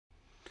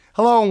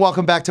Hello and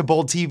welcome back to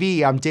Bold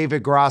TV. I'm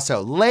David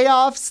Grasso.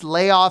 Layoffs,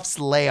 layoffs,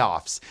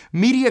 layoffs.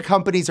 Media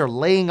companies are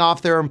laying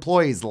off their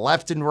employees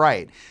left and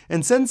right.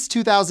 And since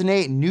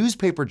 2008,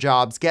 newspaper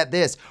jobs, get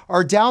this,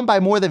 are down by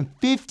more than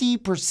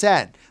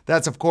 50%.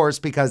 That's of course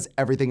because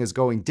everything is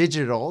going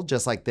digital,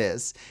 just like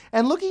this.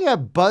 And looking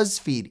at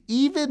Buzzfeed,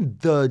 even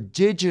the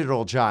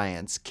digital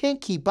giants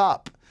can't keep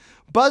up.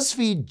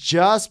 Buzzfeed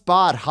just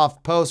bought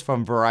Huffpost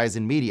from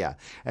Verizon Media.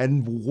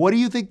 And what do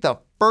you think the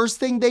first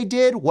thing they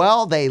did?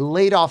 Well, they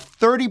laid off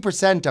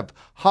 30% of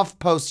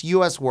Huffpost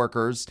US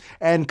workers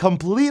and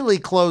completely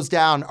closed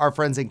down our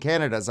friends in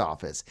Canada's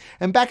office.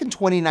 And back in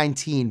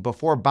 2019,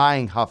 before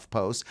buying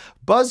Huffpost,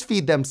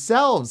 Buzzfeed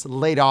themselves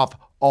laid off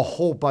a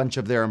whole bunch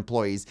of their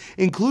employees,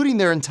 including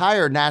their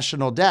entire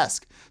national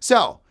desk.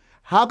 So,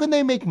 how can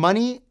they make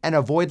money and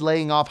avoid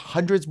laying off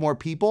hundreds more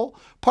people?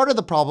 Part of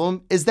the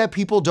problem is that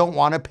people don't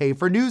want to pay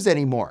for news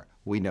anymore.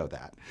 We know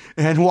that.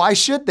 And why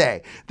should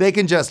they? They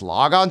can just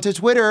log on to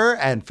Twitter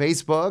and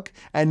Facebook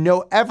and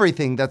know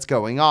everything that's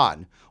going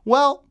on.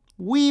 Well,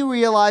 we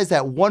realize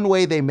that one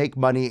way they make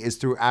money is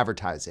through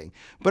advertising.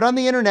 But on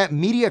the internet,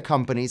 media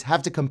companies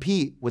have to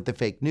compete with the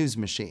fake news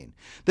machine.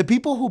 The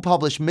people who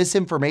publish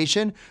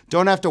misinformation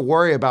don't have to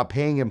worry about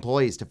paying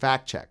employees to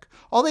fact check.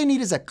 All they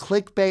need is a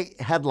clickbait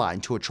headline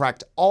to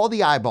attract all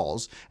the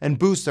eyeballs and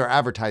boost their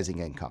advertising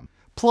income.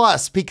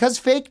 Plus, because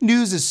fake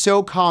news is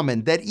so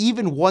common that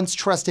even once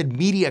trusted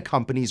media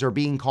companies are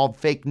being called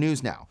fake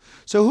news now.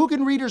 So who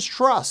can readers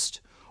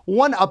trust?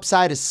 One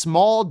upside is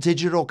small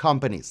digital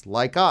companies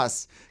like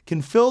us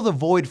can fill the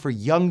void for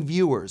young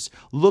viewers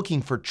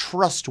looking for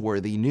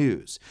trustworthy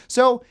news.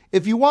 So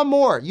if you want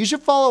more, you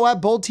should follow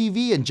at Bold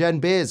TV and Gen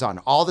Biz on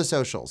all the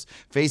socials: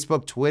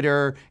 Facebook,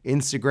 Twitter,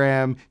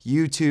 Instagram,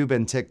 YouTube,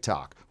 and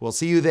TikTok. We'll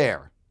see you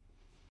there.